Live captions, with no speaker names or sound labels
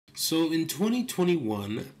So in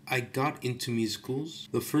 2021, I got into musicals.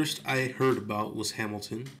 The first I heard about was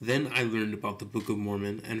Hamilton. Then I learned about the Book of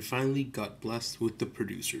Mormon and finally got blessed with the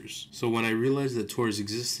producers. So when I realized that tours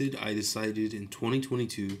existed, I decided in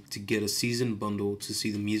 2022 to get a season bundle to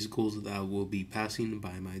see the musicals that will be passing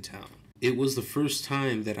by my town. It was the first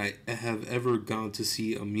time that I have ever gone to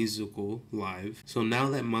see a musical live, so now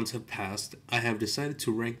that months have passed, I have decided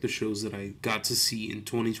to rank the shows that I got to see in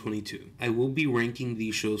 2022. I will be ranking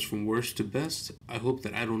these shows from worst to best. I hope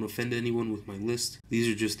that I don't offend anyone with my list. These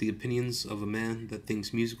are just the opinions of a man that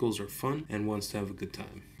thinks musicals are fun and wants to have a good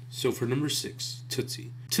time. So for number 6,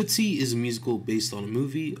 Tootsie. Tootsie is a musical based on a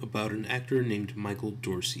movie about an actor named Michael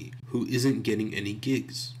Dorsey, who isn't getting any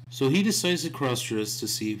gigs. So he decides to cross-dress to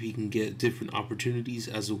see if he can get different opportunities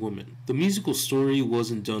as a woman. The musical story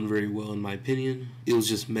wasn't done very well in my opinion. It was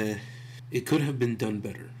just meh. It could have been done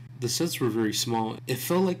better. The sets were very small. It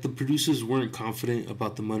felt like the producers weren't confident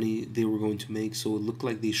about the money they were going to make, so it looked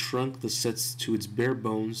like they shrunk the sets to its bare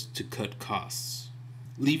bones to cut costs,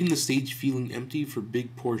 leaving the stage feeling empty for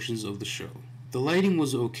big portions of the show. The lighting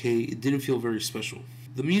was okay, it didn't feel very special.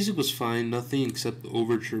 The music was fine, nothing except the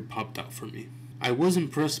overture popped out for me. I was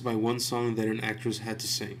impressed by one song that an actress had to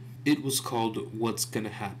sing. It was called What's Gonna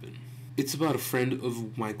Happen. It's about a friend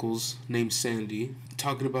of Michael's named Sandy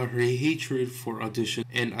talking about her hatred for audition,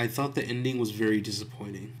 and I thought the ending was very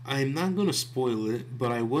disappointing. I am not gonna spoil it,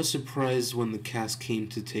 but I was surprised when the cast came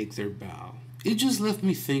to take their bow. It just left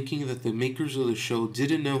me thinking that the makers of the show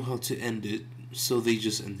didn't know how to end it, so they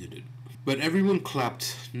just ended it. But everyone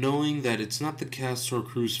clapped, knowing that it's not the cast or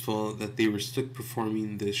crew's fault that they were stuck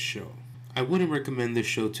performing this show. I wouldn't recommend this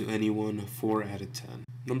show to anyone. 4 out of 10.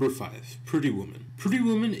 Number 5, Pretty Woman. Pretty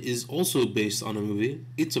Woman is also based on a movie.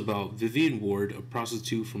 It's about Vivian Ward, a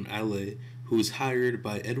prostitute from LA, who is hired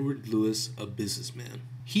by Edward Lewis, a businessman.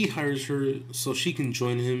 He hires her so she can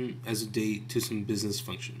join him as a date to some business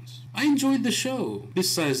functions. I enjoyed the show,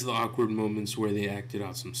 besides the awkward moments where they acted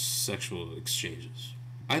out some sexual exchanges.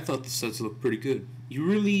 I thought the sets looked pretty good. You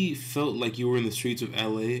really felt like you were in the streets of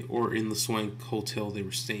LA or in the swank hotel they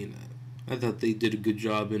were staying at. I thought they did a good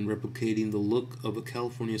job in replicating the look of a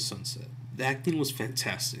California sunset. The acting was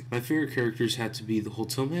fantastic. My favorite characters had to be the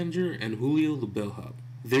hotel manager and Julio the bellhop.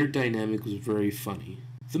 Their dynamic was very funny.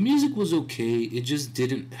 The music was okay, it just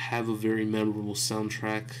didn't have a very memorable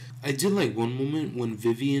soundtrack. I did like one moment when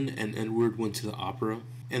Vivian and Edward went to the opera,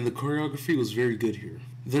 and the choreography was very good here.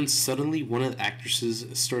 Then suddenly one of the actresses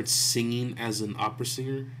starts singing as an opera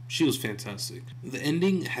singer. She was fantastic. The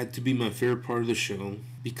ending had to be my favorite part of the show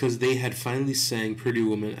because they had finally sang Pretty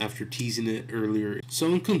Woman after teasing it earlier. So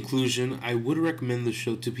in conclusion, I would recommend the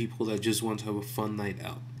show to people that just want to have a fun night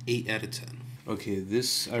out. 8 out of 10. Okay,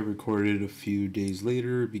 this I recorded a few days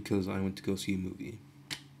later because I went to go see a movie.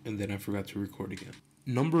 And then I forgot to record again.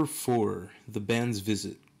 Number 4, The Band's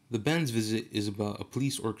Visit. The Band's Visit is about a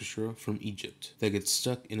police orchestra from Egypt that gets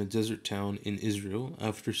stuck in a desert town in Israel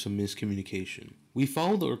after some miscommunication. We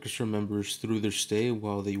follow the orchestra members through their stay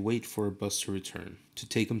while they wait for a bus to return to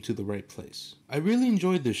take them to the right place. I really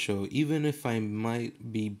enjoyed this show, even if I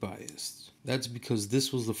might be biased. That's because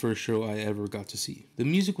this was the first show I ever got to see. The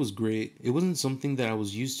music was great. It wasn't something that I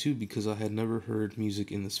was used to because I had never heard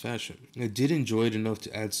music in this fashion. I did enjoy it enough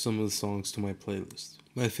to add some of the songs to my playlist.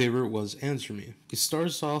 My favorite was Answer Me. It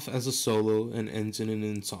starts off as a solo and ends in an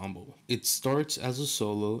ensemble. It starts as a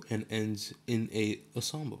solo and ends in a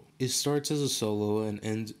ensemble. It starts as a solo and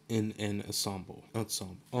ends in an ensemble. As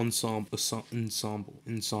a ensemble.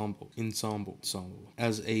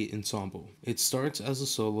 It starts as a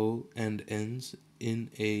solo and ends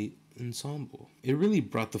in a ensemble. It really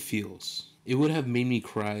brought the feels. It would have made me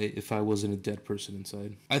cry if I wasn't a dead person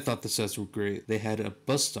inside. I thought the sets were great. They had a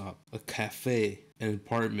bus stop, a cafe, an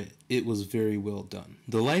apartment. It was very well done.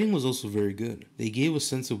 The lighting was also very good. They gave a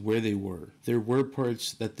sense of where they were. There were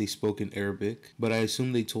parts that they spoke in Arabic, but I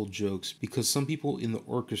assume they told jokes because some people in the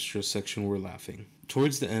orchestra section were laughing.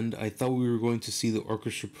 Towards the end, I thought we were going to see the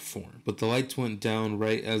orchestra perform, but the lights went down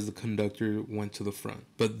right as the conductor went to the front.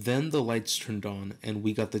 But then the lights turned on, and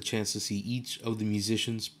we got the chance to see each of the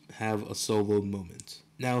musicians have a solo moment.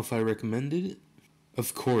 Now, if I recommended it,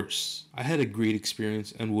 of course. I had a great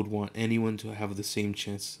experience and would want anyone to have the same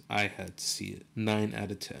chance I had to see it. 9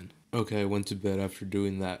 out of 10. Okay, I went to bed after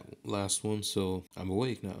doing that last one, so I'm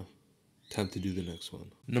awake now. Time to do the next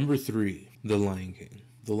one. Number 3, The Lion King.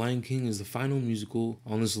 The Lion King is the final musical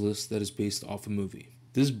on this list that is based off a movie.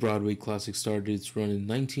 This Broadway classic started its run in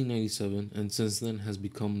 1997 and since then has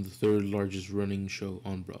become the third largest running show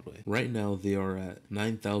on Broadway. Right now they are at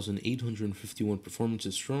 9,851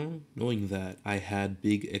 performances strong. Knowing that, I had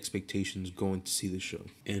big expectations going to see the show,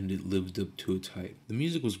 and it lived up to its hype. The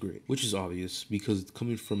music was great, which is obvious because it's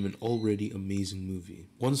coming from an already amazing movie.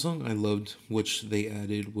 One song I loved, which they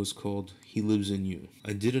added, was called He Lives in You.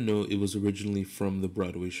 I didn't know it was originally from the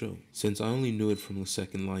Broadway show, since I only knew it from the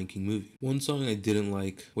second Lion King movie. One song I didn't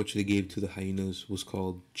like, which they gave to the hyenas, was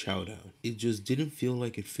called Chow Down. It just didn't feel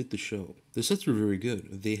like it fit the show. The sets were very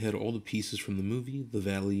good. They had all the pieces from the movie: the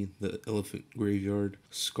valley, the elephant graveyard,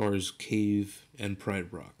 Scar's cave, and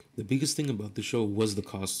Pride Rock. The biggest thing about the show was the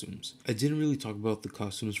costumes. I didn't really talk about the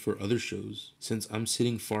costumes for other shows, since I'm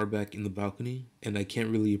sitting far back in the balcony and I can't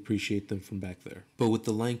really appreciate them from back there. But with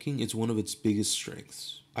the Lion King, it's one of its biggest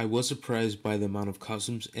strengths. I was surprised by the amount of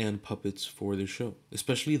costumes and puppets for the show,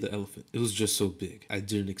 especially the elephant. It was just so big. I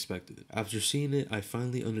didn't expect it. After seeing it, I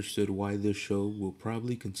finally understood why this show will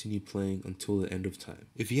probably continue playing until the end of time.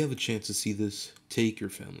 If you have a chance to see this, take your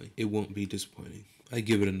family. It won't be disappointing. I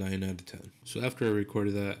give it a 9 out of 10. So after I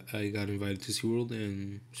recorded that, I got invited to SeaWorld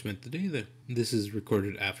and spent the day there. This is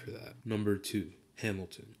recorded after that. Number 2.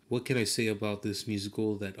 Hamilton. What can I say about this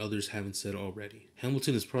musical that others haven't said already?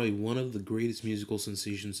 Hamilton is probably one of the greatest musical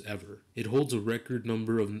sensations ever. It holds a record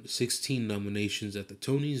number of 16 nominations at the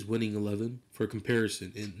Tonys, winning 11. For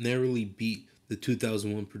comparison, it narrowly beat the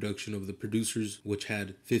 2001 production of The Producers, which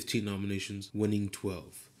had 15 nominations, winning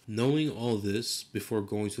 12. Knowing all this before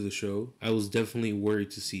going to the show, I was definitely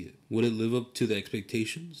worried to see it. Would it live up to the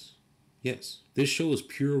expectations? Yes. This show was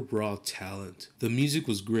pure raw talent. The music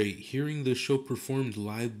was great. Hearing the show performed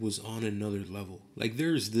live was on another level. Like,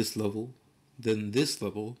 there's this level, then this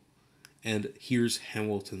level, and here's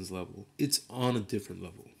Hamilton's level. It's on a different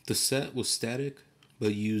level. The set was static,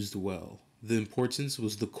 but used well. The importance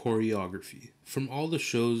was the choreography. From all the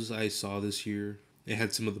shows I saw this year, it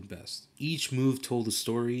had some of the best. Each move told a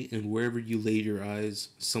story, and wherever you laid your eyes,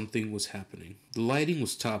 something was happening. The lighting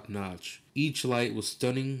was top notch. Each light was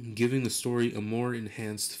stunning, giving the story a more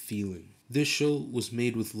enhanced feeling. This show was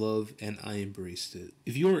made with love, and I embraced it.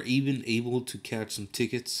 If you are even able to catch some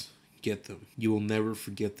tickets, get them. You will never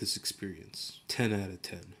forget this experience. 10 out of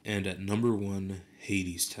 10. And at number 1,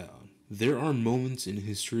 Hadestwon. There are moments in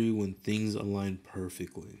history when things align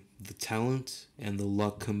perfectly. The talent and the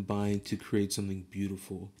luck combine to create something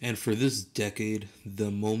beautiful. And for this decade,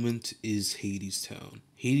 the moment is Hadestwon.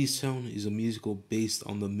 Hadestwon is a musical based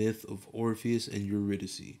on the myth of Orpheus and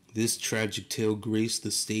Eurydice. This tragic tale graced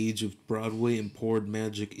the stage of Broadway and poured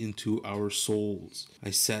magic into our souls.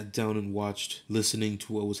 I sat down and watched, listening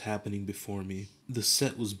to what was happening before me. The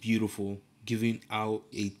set was beautiful, giving out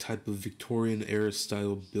a type of Victorian era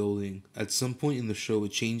style building. At some point in the show,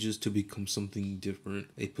 it changes to become something different,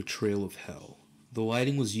 a portrayal of hell. The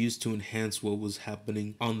lighting was used to enhance what was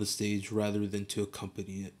happening on the stage rather than to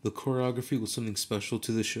accompany it. The choreography was something special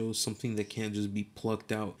to the show, something that can't just be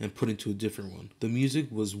plucked out and put into a different one. The music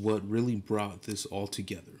was what really brought this all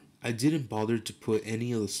together. I didn't bother to put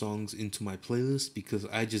any of the songs into my playlist because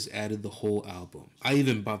I just added the whole album. I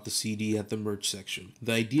even bought the CD at the merch section.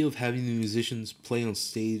 The idea of having the musicians play on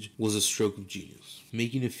stage was a stroke of genius,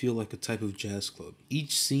 making it feel like a type of jazz club.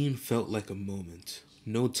 Each scene felt like a moment.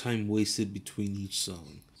 No time wasted between each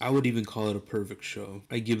song. I would even call it a perfect show.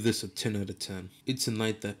 I give this a 10 out of 10. It's a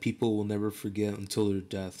night that people will never forget until their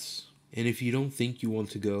deaths. And if you don't think you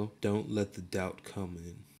want to go, don't let the doubt come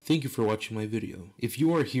in. Thank you for watching my video. If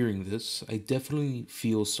you are hearing this, I definitely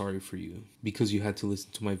feel sorry for you because you had to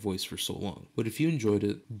listen to my voice for so long. But if you enjoyed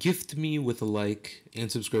it, gift me with a like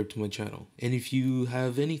and subscribe to my channel. And if you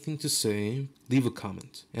have anything to say, leave a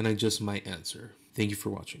comment and I just might answer. Thank you for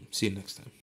watching. See you next time.